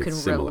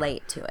experience similar. You can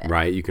relate to it.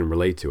 Right? You can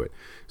relate to it.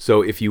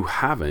 So if you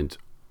haven't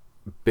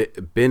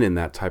been in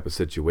that type of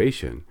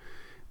situation,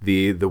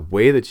 the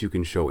way that you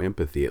can show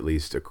empathy, at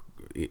least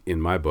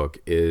in my book,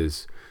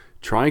 is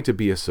trying to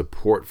be a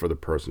support for the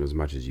person as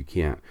much as you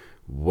can.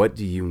 What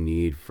do you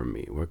need from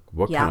me?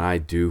 What can I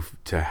do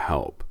to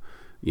help?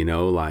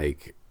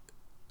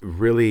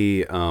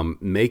 Really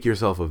make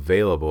yourself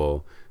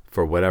available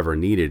for whatever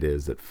need it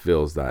is that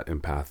fills that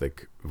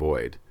empathic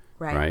void.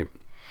 Right?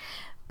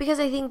 Because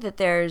I think that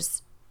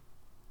there's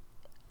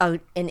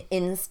an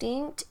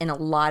instinct in a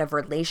lot of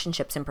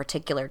relationships in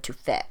particular to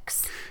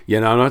fix. Yeah,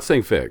 no, I'm not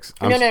saying fix.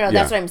 No,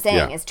 that's what I'm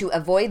saying, is to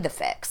avoid the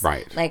fix.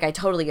 Right. Like, I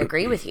totally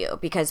agree with you,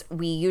 because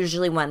we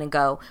usually want to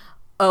go,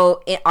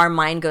 our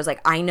mind goes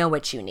like, I know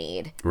what you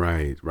need.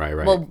 Right.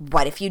 Well,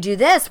 what if you do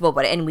this? Well,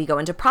 what? And we go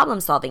into problem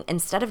solving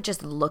instead of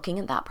just looking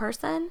at that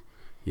person.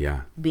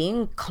 Yeah.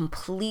 Being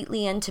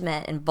completely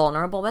intimate and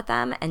vulnerable with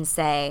them and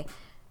say,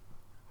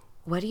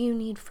 what do you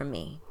need from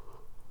me?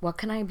 What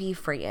can I be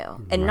for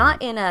you? And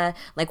not in a,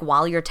 like,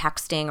 while you're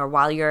texting or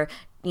while you're,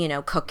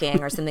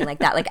 cooking or something like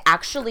that. Like,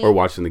 actually. Or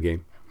watching the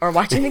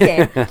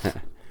game.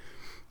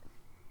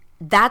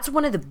 That's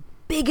one of the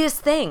biggest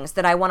things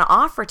that I want to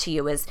offer to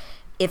you is,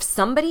 if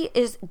somebody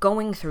is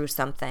going through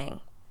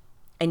something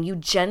and you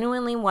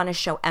genuinely want to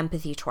show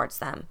empathy towards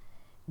them,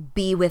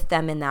 be with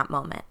them in that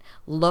moment.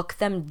 Look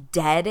them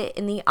dead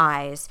in the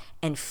eyes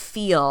and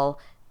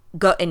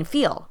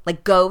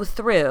go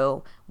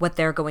through what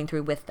they're going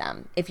through with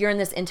them. If you're in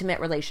this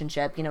intimate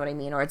relationship, you know what I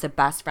mean, or it's a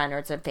best friend or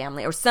it's a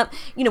family or some,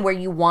 where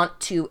you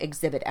want to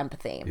exhibit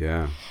empathy.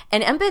 Yeah.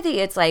 And empathy,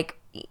 it's like,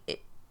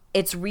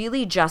 it's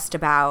really just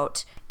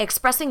about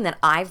expressing that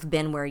I've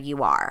been where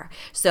you are.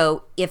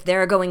 So if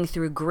they're going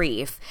through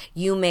grief,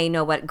 you may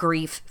know what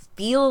grief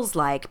feels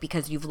like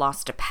because you've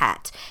lost a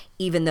pet,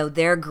 even though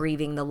they're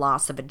grieving the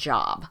loss of a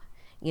job.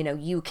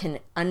 You can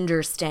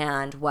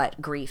understand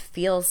what grief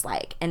feels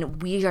like.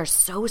 And we are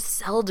so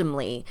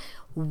seldomly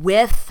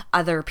with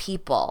other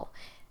people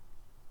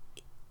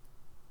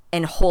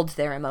and hold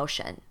their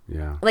emotion.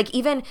 Yeah. Like,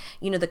 even,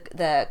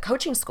 the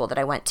coaching school that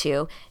I went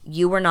to,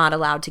 you were not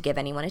allowed to give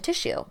anyone a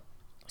tissue.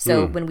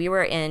 So when we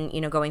were in,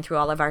 going through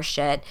all of our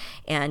shit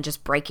and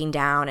just breaking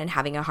down and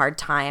having a hard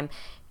time,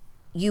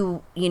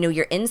 your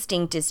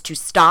instinct is to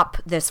stop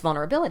this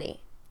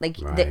vulnerability. Like,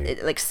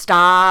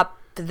 stop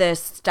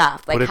this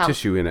stuff. Like, put a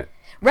tissue in it.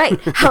 Right.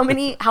 How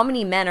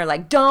many men are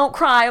like, don't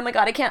cry. Oh my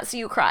God, I can't see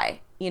you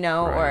cry. Right.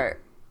 Or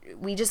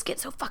we just get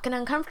so fucking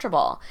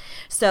uncomfortable.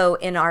 So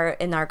in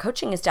our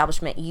coaching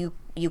establishment,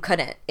 you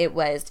couldn't. It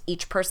was,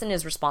 each person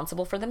is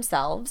responsible for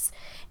themselves.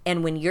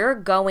 And when you're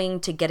going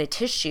to get a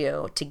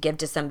tissue to give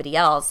to somebody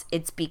else,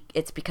 it's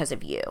because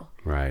of you.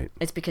 Right.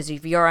 It's because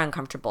of your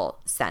uncomfortable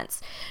sense.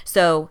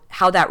 So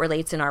how that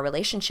relates in our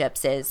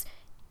relationships is,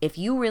 if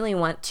you really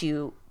want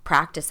to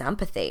practice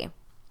empathy,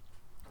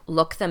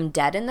 look them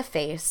dead in the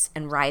face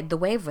and ride the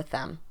wave with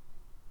them.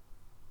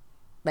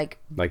 Like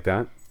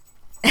that?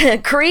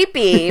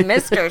 Creepy,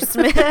 Mr.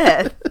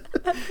 Smith.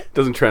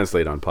 Doesn't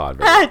translate on pod.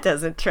 Right? It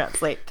doesn't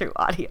translate through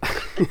audio.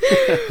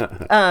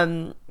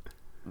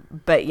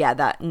 But yeah,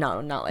 not like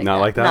that. Not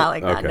like that? Not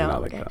like that, okay, no.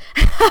 Not like that.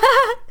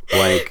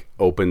 Blank,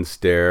 open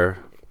stare.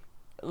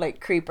 Like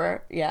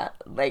creeper, yeah.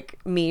 Like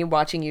me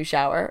watching you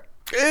shower.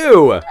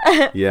 Ew!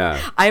 Yeah.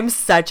 I'm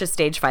such a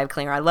stage 5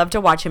 clinger. I love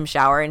to watch him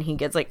shower and he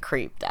gets like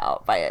creeped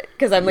out by it.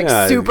 Because I'm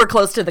like super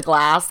close to the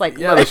glass. Like,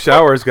 yeah, the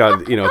shower's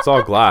got, it's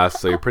all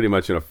glass. So you're pretty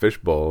much in a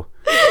fishbowl.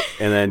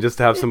 And then just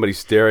to have somebody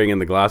staring in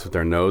the glass with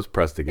their nose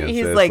pressed against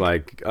He's it, like, it's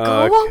like,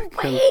 go away.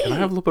 Can I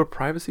have a little bit of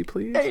privacy,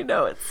 please? I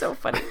know, it's so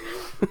funny.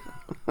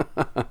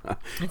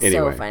 It's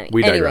anyway, so funny.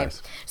 We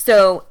digress.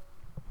 So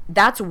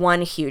that's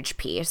one huge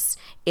piece,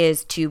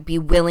 is to be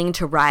willing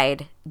to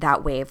ride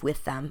that wave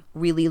with them,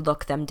 really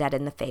look them dead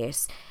in the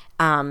face.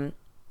 And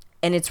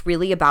it's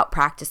really about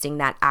practicing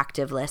that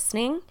active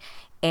listening,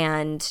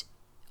 and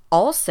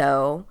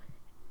also,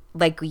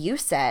 like you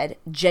said,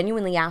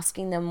 genuinely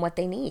asking them what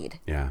they need.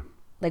 Yeah.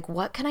 Like,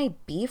 what can I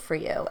be for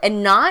you?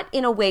 And not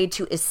in a way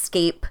to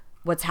escape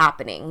what's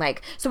happening.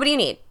 Like, so what do you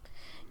need?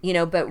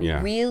 But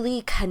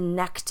really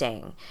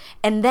connecting.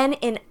 And then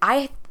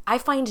I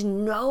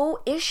find no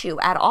issue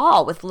at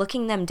all with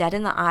looking them dead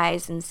in the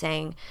eyes and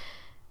saying,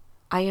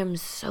 I am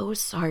so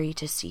sorry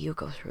to see you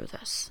go through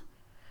this.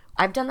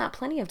 I've done that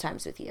plenty of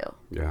times with you.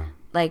 Yeah.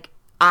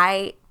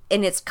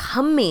 And it's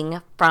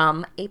coming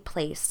from a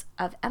place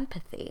of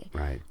empathy.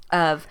 Right.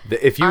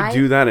 If you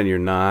do that and you're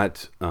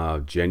not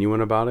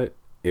genuine about it,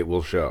 it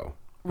will show.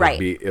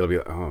 Right. It'll be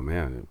like, oh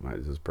man, why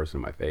is this person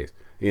in my face?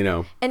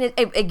 And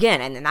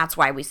and that's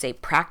why we say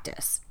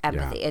practice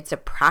empathy. Yeah. It's a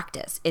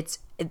practice. It's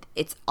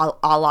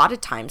a lot of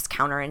times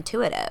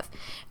counterintuitive.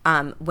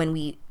 When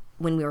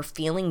we are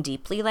feeling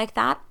deeply like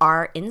that,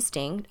 our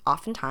instinct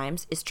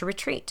oftentimes is to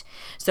retreat.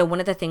 So one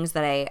of the things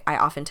that I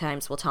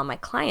oftentimes will tell my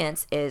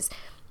clients is,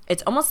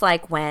 it's almost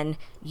like when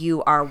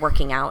you are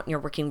working out and you're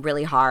working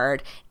really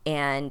hard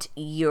and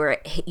you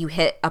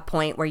hit a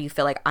point where you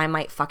feel like I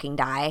might fucking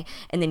die,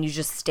 and then you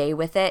just stay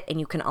with it and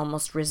you can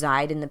almost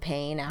reside in the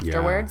pain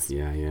afterwards.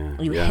 Yeah.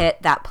 You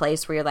hit that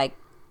place where you're like,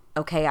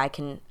 okay, I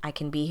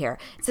can be here.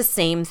 It's the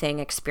same thing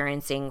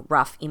experiencing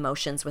rough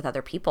emotions with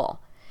other people.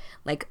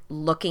 Like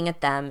looking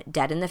at them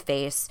dead in the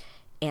face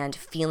and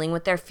feeling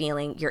what they're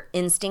feeling. Your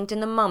instinct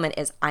in the moment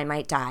is, I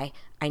might die.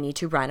 I need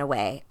to run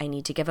away. I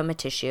need to give them a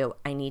tissue.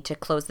 I need to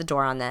close the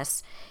door on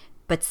this.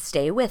 But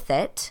stay with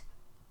it,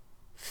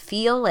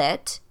 feel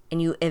it, and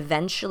you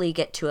eventually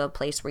get to a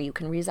place where you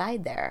can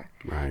reside there.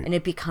 Right. And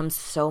it becomes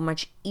so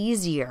much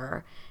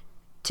easier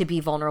to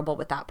be vulnerable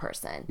with that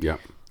person. Yeah.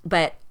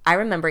 But I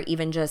remember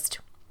even just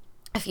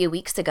a few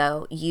weeks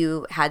ago,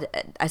 you had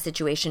a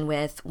situation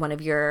with one of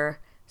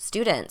your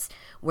students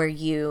where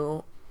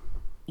you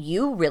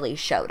really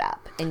showed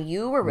up and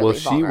you were really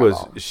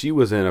vulnerable. She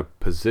was in a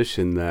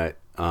position that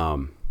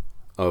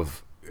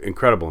of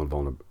incredible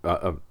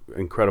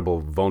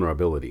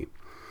vulnerability.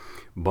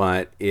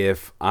 But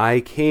if I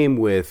came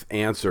with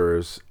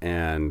answers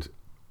and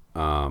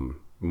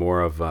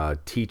more of a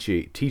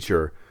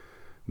teacher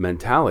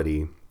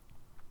mentality,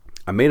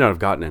 I may not have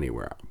gotten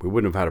anywhere. We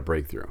wouldn't have had a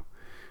breakthrough.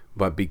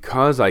 But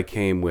because I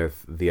came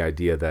with the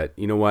idea that,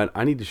 you know what,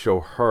 I need to show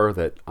her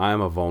that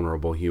I'm a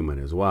vulnerable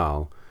human as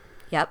well.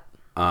 Yep.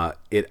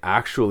 It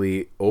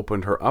actually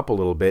opened her up a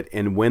little bit.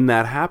 And when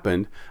that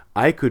happened,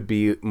 I could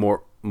be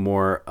more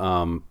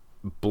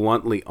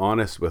bluntly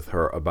honest with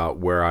her about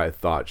where I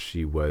thought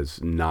she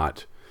was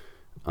not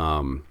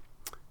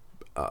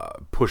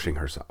pushing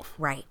herself.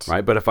 Right.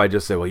 But if I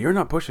just say, well, you're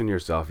not pushing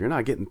yourself, you're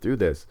not getting through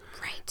this,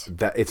 right,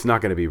 that it's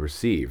not going to be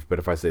received. But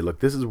if I say, look,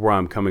 this is where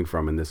I'm coming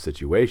from in this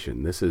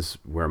situation, this is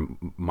where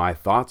my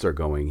thoughts are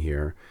going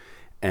here,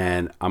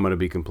 and I'm going to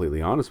be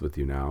completely honest with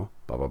you now,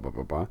 blah, blah, blah,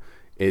 blah, blah.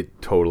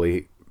 It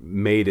totally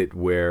made it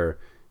where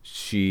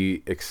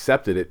she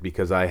accepted it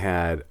because I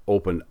had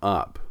opened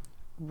up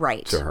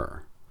to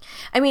her.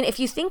 I mean, if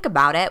you think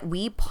about it,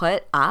 we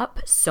put up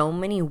so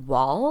many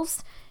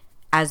walls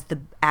as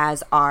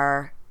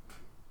our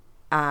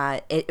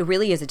it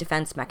really is a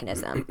defense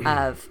mechanism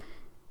of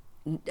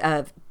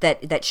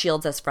that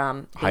shields us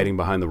from hiding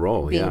behind the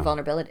role, being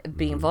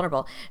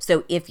vulnerable.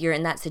 So if you're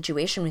in that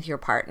situation with your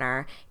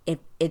partner,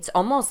 it's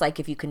almost like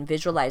if you can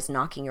visualize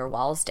knocking your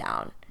walls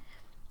down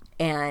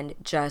and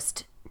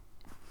just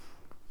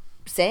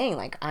saying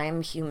like,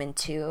 I'm human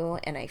too,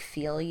 and I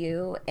feel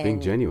you, and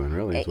being genuine,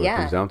 really, is what it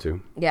comes down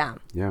to. Yeah.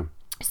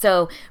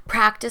 So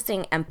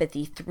practicing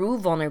empathy through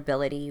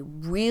vulnerability,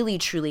 really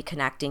truly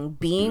connecting,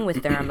 being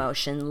with their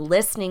emotion,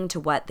 listening to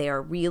what they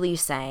are really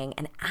saying,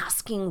 and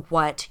asking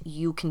what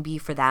you can be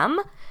for them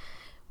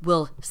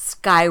will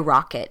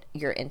skyrocket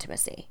your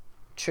intimacy,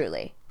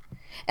 truly.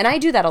 And I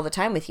do that all the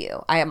time with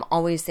you. I am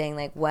always saying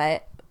like,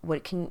 what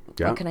can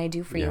I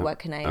do for you? What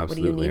do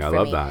you need from me? I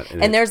love that.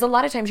 And there's a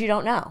lot of times you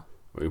don't know.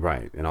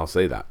 Right. And I'll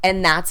say that.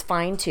 And that's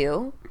fine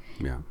too.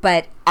 Yeah.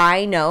 But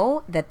I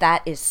know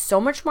that is so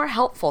much more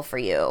helpful for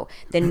you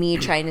than me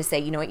trying to say,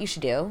 you know what you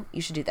should do?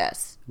 You should do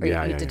this. Or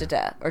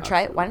or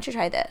try, why don't you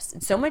try this?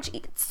 It's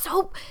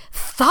so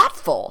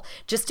thoughtful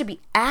just to be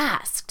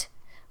asked.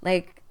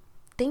 Like,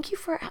 thank you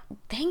for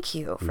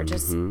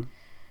just,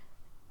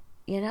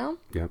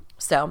 Yep.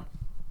 So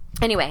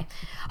anyway,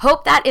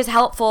 hope that is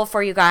helpful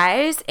for you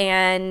guys,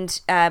 and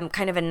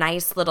kind of a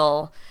nice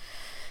little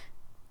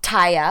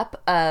tie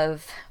up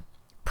of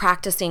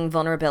practicing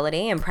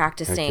vulnerability and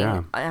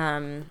practicing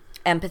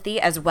empathy,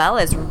 as well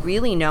as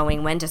really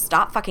knowing when to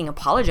stop fucking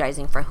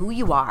apologizing for who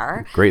you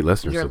are. Great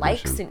listener your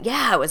submission. Likes and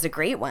it was a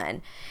great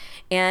one.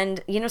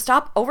 And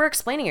stop over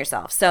explaining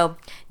yourself. So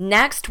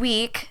next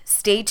week,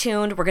 stay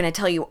tuned. We're going to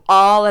tell you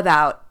all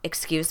about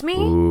Excuse Me.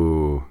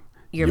 Ooh,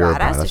 Your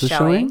badass is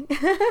showing.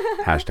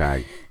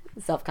 Hashtag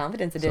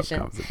Self-Confidence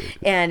Edition.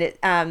 And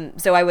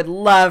so I would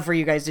love for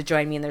you guys to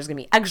join me, and there's going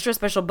to be extra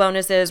special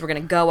bonuses. We're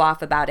going to go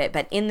off about it.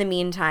 But in the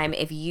meantime,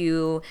 if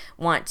you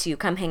want to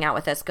come hang out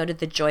with us, go to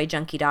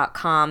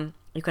thejoyjunkie.com.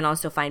 You can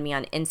also find me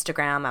on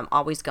Instagram. I'm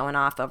always going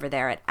off over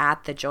there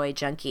at the Joy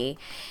Junkie.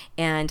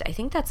 And I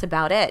think that's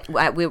about it.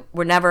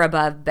 We're never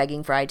above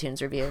begging for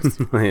iTunes reviews.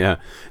 Yeah.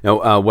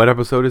 Now, what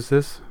episode is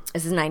this?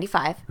 This is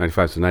 95.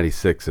 95, so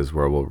 96 is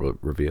where we'll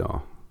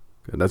reveal.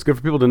 Good. That's good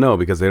for people to know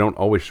because they don't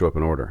always show up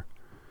in order.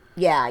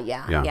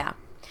 Yeah.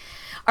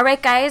 All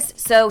right, guys.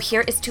 So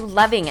here is to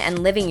loving and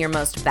living your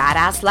most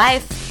badass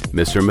life.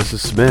 Mr. and Mrs.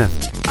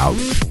 Smith,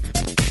 out.